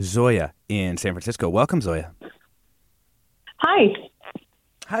Zoya in San Francisco. Welcome, Zoya. Hi.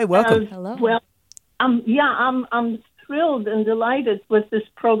 Hi, welcome. Hello. Well, I'm thrilled and delighted with this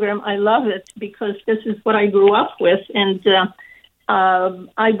program. I love it because this is what I grew up with. And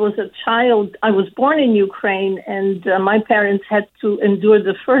I was a child. I was born in Ukraine, and my parents had to endure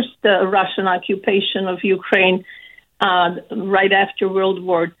the first Russian occupation of Ukraine right after World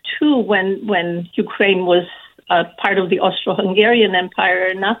War II, when Ukraine was part of the Austro-Hungarian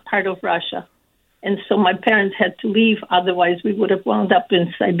Empire, not part of Russia. And so my parents had to leave. Otherwise, we would have wound up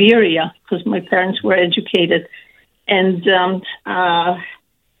in Siberia because my parents were educated. And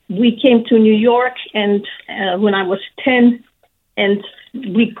we came to New York, and when I was 10, and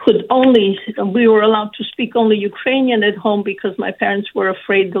we were allowed to speak only Ukrainian at home because my parents were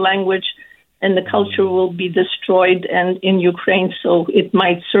afraid the language and the culture will be destroyed and in Ukraine, so it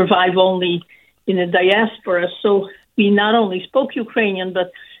might survive only in a diaspora. So we not only spoke Ukrainian,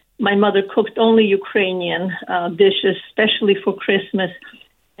 but my mother cooked only Ukrainian dishes, especially for Christmas,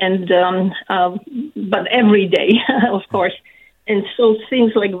 and but every day, of course. And so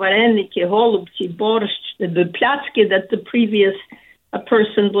things like vareniki, holubci, borscht, the pляцки that the previous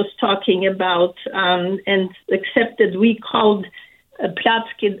person was talking about, and except that we called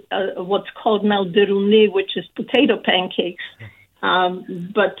pляцки what's called now deruni, which is potato pancakes.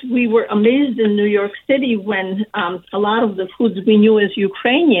 But we were amazed in New York City when a lot of the foods we knew as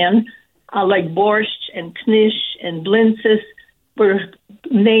Ukrainian, like borscht and knish and blintzes, were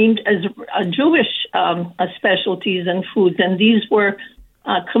named as Jewish specialties and foods. And these were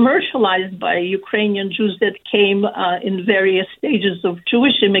commercialized by Ukrainian Jews that came in various stages of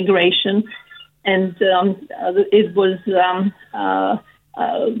Jewish immigration. And it was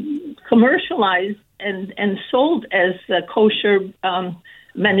commercialized and sold as kosher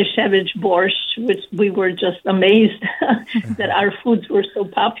Manischewitz borscht, which we were just amazed that our foods were so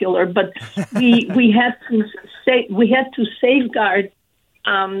popular. But we had to safeguard,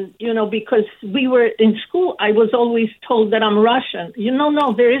 because we were in school. I was always told that I'm Russian.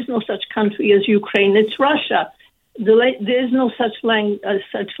 No, there is no such country as Ukraine. It's Russia. There is no such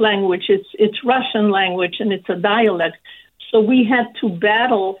language. It's Russian language, and it's a dialect. So we had to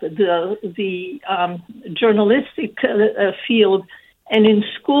battle the journalistic field, and in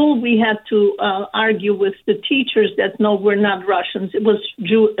school we had to argue with the teachers that no, we're not Russians. It was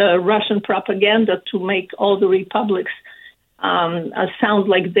Russian propaganda to make all the republics sound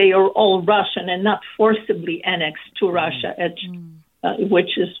like they are all Russian and not forcibly annexed to Russia,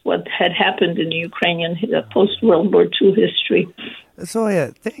 which is what had happened in the Ukrainian post-World War II history. Zoya,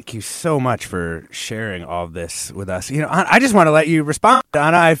 thank you so much for sharing all this with us. I just want to let you respond,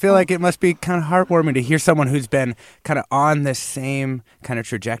 Anna. I feel like it must be kind of heartwarming to hear someone who's been kind of on this same kind of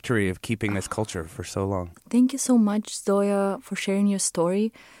trajectory of keeping this culture for so long. Thank you so much, Zoya, for sharing your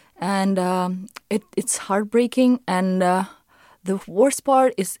story. And it's heartbreaking, and the worst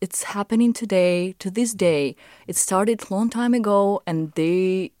part is it's happening today, to this day. It started a long time ago, and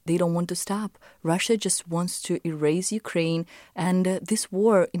they don't want to stop. Russia just wants to erase Ukraine, and this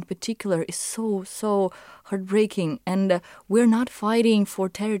war in particular is so heartbreaking. And we're not fighting for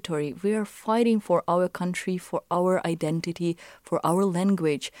territory. We are fighting for our country, for our identity, for our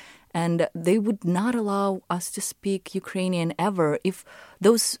language. And they would not allow us to speak Ukrainian ever if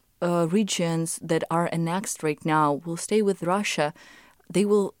those regions that are annexed right now will stay with Russia, they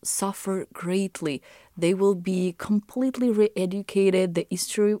will suffer greatly. They will be completely re-educated. The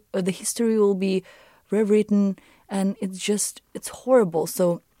history will be rewritten, and it's horrible.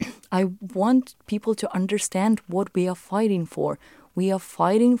 So I want people to understand what we are fighting for. We are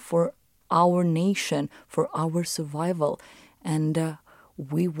fighting for our nation, for our survival, and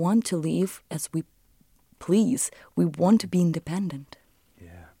we want to live as we please. We want to be independent.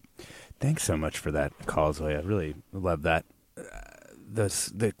 Yeah. Thanks so much for that call, Zoya. I really love that.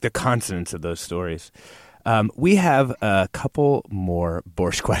 The consonants of those stories. We have a couple more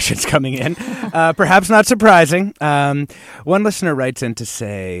borscht questions coming in. Perhaps not surprising. One listener writes in to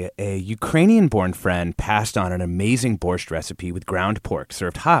say, a Ukrainian-born friend passed on an amazing borscht recipe with ground pork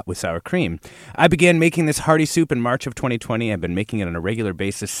served hot with sour cream. I began making this hearty soup in March of 2020. I've been making it on a regular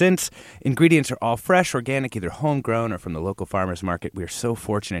basis since. Ingredients are all fresh, organic, either homegrown or from the local farmer's market. We are so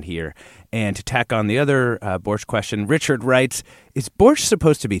fortunate here. And to tack on the other borscht question, Richard writes, is borscht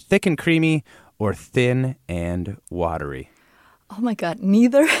supposed to be thick and creamy or thin and watery? Oh my God,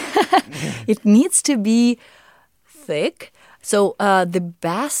 neither. It needs to be thick. So the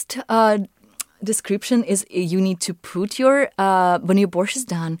best description is you need to put when your borscht is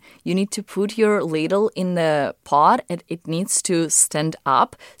done, you need to put your ladle in the pot and it needs to stand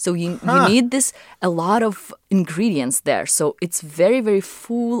up. So you need a lot of ingredients there. So it's very, very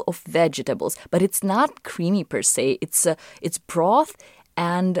full of vegetables, but it's not creamy per se. It's broth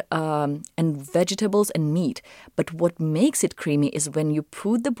and vegetables and meat. But what makes it creamy is when you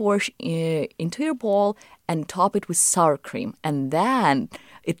put the borscht into your bowl and top it with sour cream. And then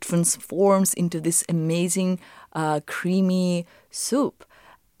it transforms into this amazing creamy soup.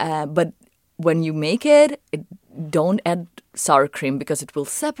 But when you make it, don't add sour cream because it will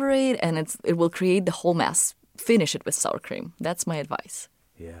separate and it will create the whole mess. Finish it with sour cream. That's my advice.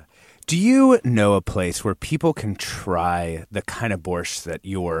 Yeah. Do you know a place where people can try the kind of borscht that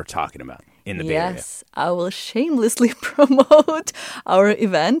you're talking about in the Bay Area? Yes, I will shamelessly promote our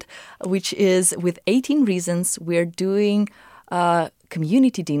event, which is with 18 Reasons. We're doing a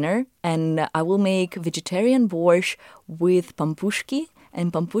community dinner, and I will make vegetarian borscht with pampushki.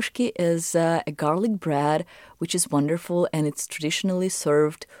 And pampushki is a garlic bread, which is wonderful, and it's traditionally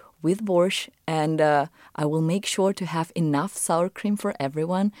served with borscht, and I will make sure to have enough sour cream for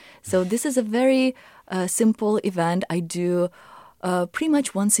everyone. So this is a very simple event I do pretty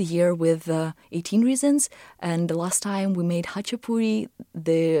much once a year with 18 Reasons. And the last time we made hachapuri,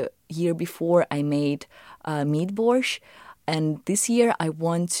 the year before I made meat borscht. And this year I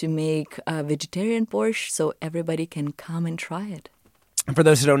want to make vegetarian borscht so everybody can come and try it. And for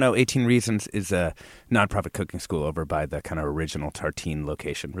those who don't know, 18 Reasons is a nonprofit cooking school over by the kind of original Tartine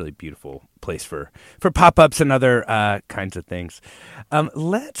location. Really beautiful place for pop-ups and other kinds of things.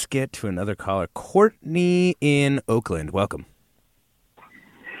 Let's get to another caller. Courtney in Oakland. Welcome.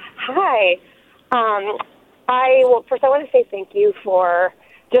 Hi. First I want to say thank you for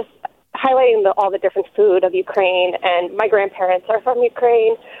just highlighting all the different food of Ukraine. And my grandparents are from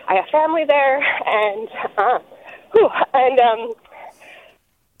Ukraine. I have family there. And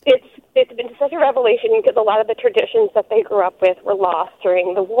It's been such a revelation because a lot of the traditions that they grew up with were lost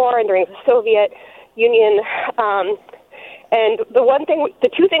during the war and during the Soviet Union. And the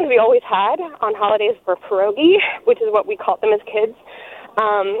two things we always had on holidays were pierogi, which is what we called them as kids,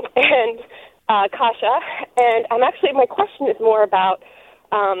 and kasha. And my question is more about,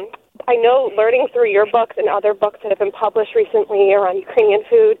 I know learning through your books and other books that have been published recently around Ukrainian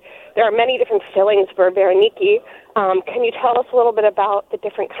food, there are many different fillings for vareniki. Can you tell us a little bit about the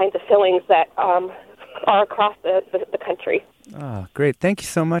different kinds of fillings that are across the country? Oh, great. Thank you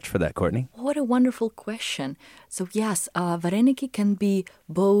so much for that, Courtney. What a wonderful question. So yes, vareniki can be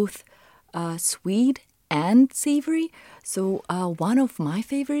both sweet and savory. So one of my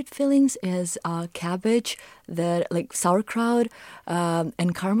favorite fillings is cabbage, like sauerkraut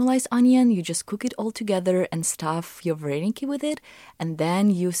and caramelized onion. You just cook it all together and stuff your vareniki with it. And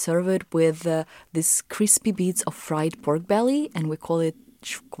then you serve it with these crispy bits of fried pork belly, and we call it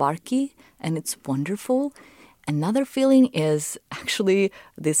shkvarki, and it's wonderful. Another filling is actually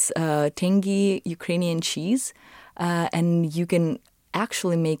this tangy Ukrainian cheese, and you can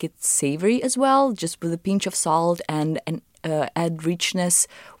actually make it savory as well, just with a pinch of salt and add richness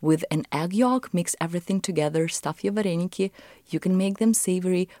with an egg yolk. Mix everything together, stuff your vareniki. You can make them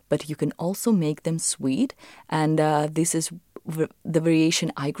savory, but you can also make them sweet. And this is the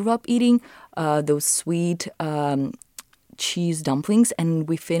variation I grew up eating, those sweet cheese dumplings, and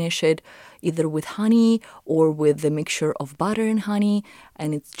we finish it either with honey or with a mixture of butter and honey, and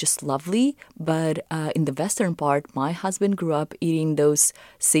it's just lovely. But in the western part, my husband grew up eating those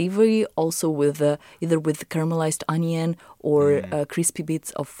savory, also with either with caramelized onion or crispy bits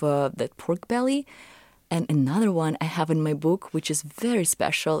of that pork belly. And another one I have in my book, which is very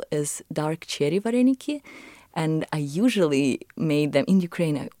special, is dark cherry vareniki. And I usually made them in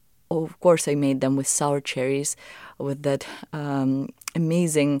Ukraine. Of course, I made them with sour cherries, with that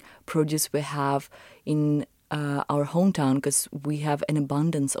amazing produce we have in our hometown, because we have an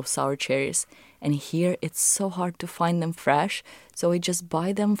abundance of sour cherries. And here it's so hard to find them fresh. So I just buy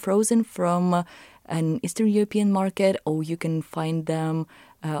them frozen from an Eastern European market, or you can find them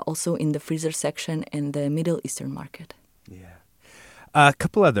also in the freezer section in the Middle Eastern market. Yeah. A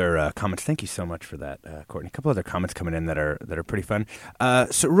couple other comments. Thank you so much for that, Courtney. A couple other comments coming in that are pretty fun.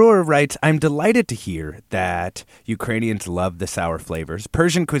 Sarur writes, I'm delighted to hear that Ukrainians love the sour flavors.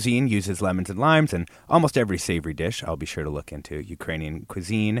 Persian cuisine uses lemons and limes in almost every savory dish. I'll be sure to look into Ukrainian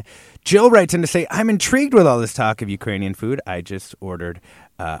cuisine. Jill writes in to say, I'm intrigued with all this talk of Ukrainian food. I just ordered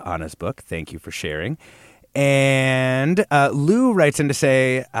Anna's book. Thank you for sharing. And Lou writes in to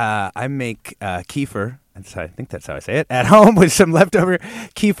say, I make kefir. I think that's how I say it. At home with some leftover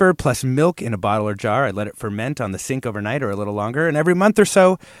kefir plus milk in a bottle or jar. I let it ferment on the sink overnight or a little longer. And every month or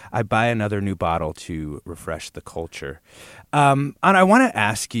so, I buy another new bottle to refresh the culture. Anna, I want to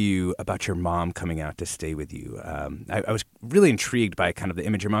ask you about your mom coming out to stay with you. I was really intrigued by kind of the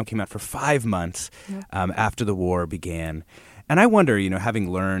image. Your mom came out for 5 months after the war began. And I wonder,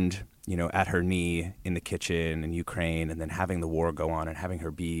 having learned at her knee in the kitchen in Ukraine, and then having the war go on and having her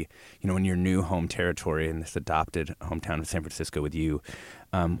be, in your new home territory in this adopted hometown of San Francisco with you.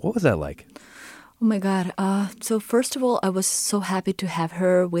 What was that like? Oh my God. So first of all, I was so happy to have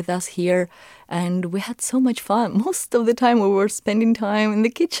her with us here, and we had so much fun. Most of the time we were spending time in the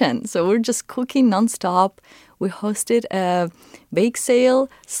kitchen. So we're just cooking nonstop. We hosted a bake sale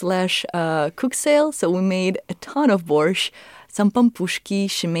 / cook sale. So we made a ton of borscht. Some pampushki.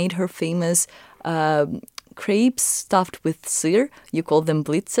 She made her famous crepes stuffed with syr. You call them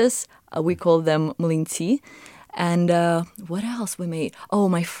blitzes. We call them mlinti. And what else we made? Oh,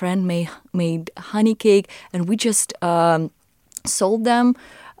 my friend made honey cake, and we just sold them.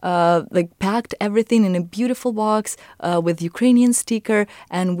 Packed everything in a beautiful box with Ukrainian sticker,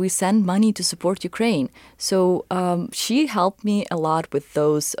 and we sent money to support Ukraine. So she helped me a lot with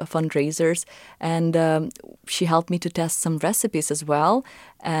those fundraisers, and she helped me to test some recipes as well,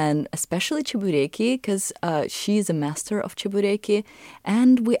 and especially chibureki, because she is a master of chibureki.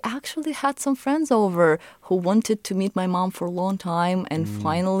 And we actually had some friends over who wanted to meet my mom for a long time, and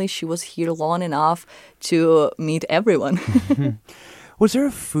finally she was here long enough to meet everyone. Was there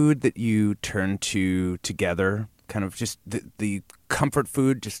a food that you turned to together, kind of just the comfort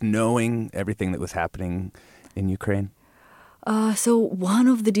food, just knowing everything that was happening in Ukraine? So one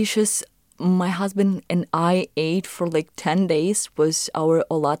of the dishes my husband and I ate for 10 days was our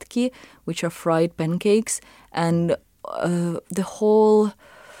olatki, which are fried pancakes. And the whole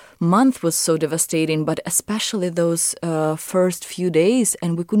month was so devastating, but especially those first few days,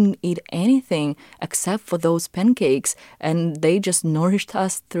 and we couldn't eat anything except for those pancakes, and they just nourished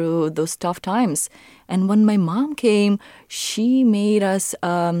us through those tough times. And when my mom came, she made us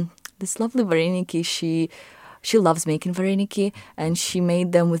this lovely vareniki. She loves making vareniki, and she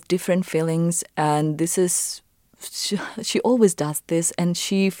made them with different fillings, and this is she always does this, and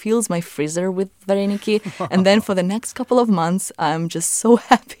she fills my freezer with vareniki. And then for the next couple of months, I'm just so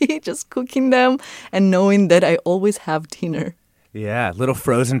happy just cooking them and knowing that I always have dinner. Yeah, little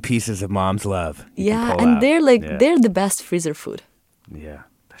frozen pieces of mom's love. Yeah, and they're the best freezer food. Yeah,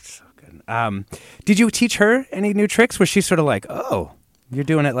 that's so good. Did you teach her any new tricks? Was she sort of like, oh, you're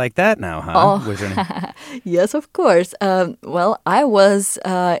doing it like that now, huh? Oh, yes, of course. Well, I was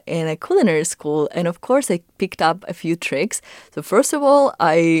in a culinary school, and of course I picked up a few tricks. So first of all,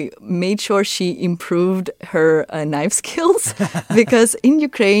 I made sure she improved her knife skills, because in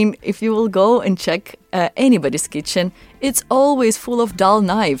Ukraine, if you will go and check anybody's kitchen, it's always full of dull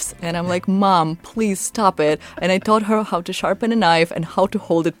knives. And I'm like, Mom, please stop it. And I taught her how to sharpen a knife and how to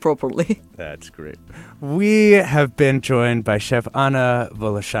hold it properly. That's great. We have been joined by Chef Anna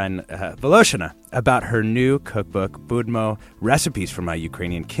Voloshina about her new cookbook, Budmo, Recipes from My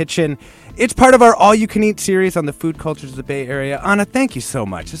Ukrainian Kitchen. It's part of our all-you-can-eat series on the food cultures of the Bay Area. Anna, thank you so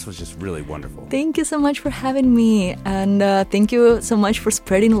much. This was just really wonderful. Thank you so much for having me. And thank you so much for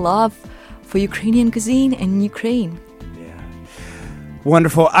spreading love for Ukrainian cuisine and Ukraine.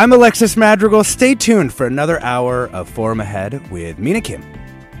 Wonderful. I'm Alexis Madrigal. Stay tuned for another hour of Forum Ahead with Mina Kim.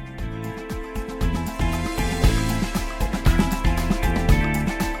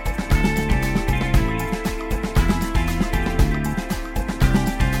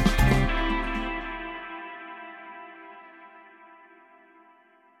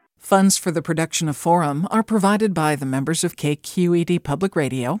 Funds for the production of Forum are provided by the members of KQED Public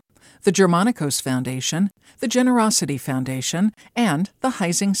Radio, the Germanicos Foundation, the Generosity Foundation, and the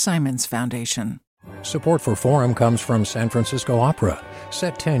Heising Simons Foundation. Support for Forum comes from San Francisco Opera.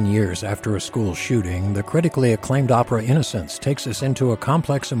 Set 10 years after a school shooting, the critically acclaimed opera Innocence takes us into a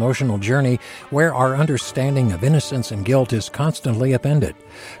complex emotional journey where our understanding of innocence and guilt is constantly upended.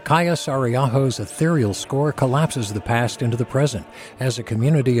 Kaya Sariaho's ethereal score collapses the past into the present as a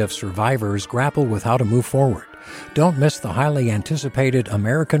community of survivors grapple with how to move forward. Don't miss the highly anticipated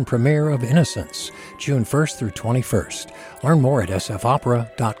American premiere of Innocence, June 1st through 21st. Learn more at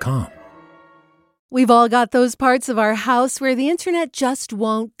sfopera.com. We've all got those parts of our house where the internet just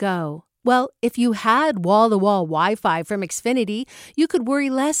won't go. Well, if you had wall-to-wall Wi-Fi from Xfinity, you could worry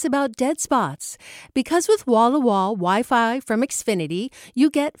less about dead spots. Because with wall-to-wall Wi-Fi from Xfinity, you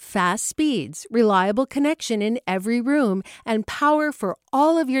get fast speeds, reliable connection in every room, and power for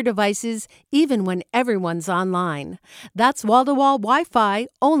all of your devices, even when everyone's online. That's wall-to-wall Wi-Fi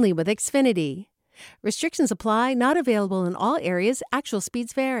only with Xfinity. Restrictions apply, not available in all areas. Actual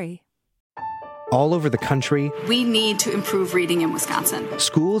speeds vary. All over the country, we need to improve reading in Wisconsin.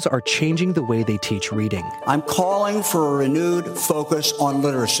 Schools are changing the way they teach reading. I'm calling for a renewed focus on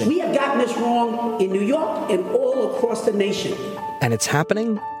literacy. We have gotten this wrong in New York and all across the nation. And it's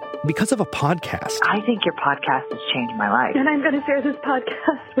happening because of a podcast. I think your podcast has changed my life. And I'm going to share this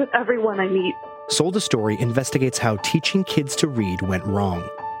podcast with everyone I meet. Sold a Story investigates how teaching kids to read went wrong.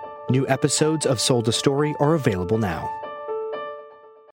 New episodes of Sold a Story are available now.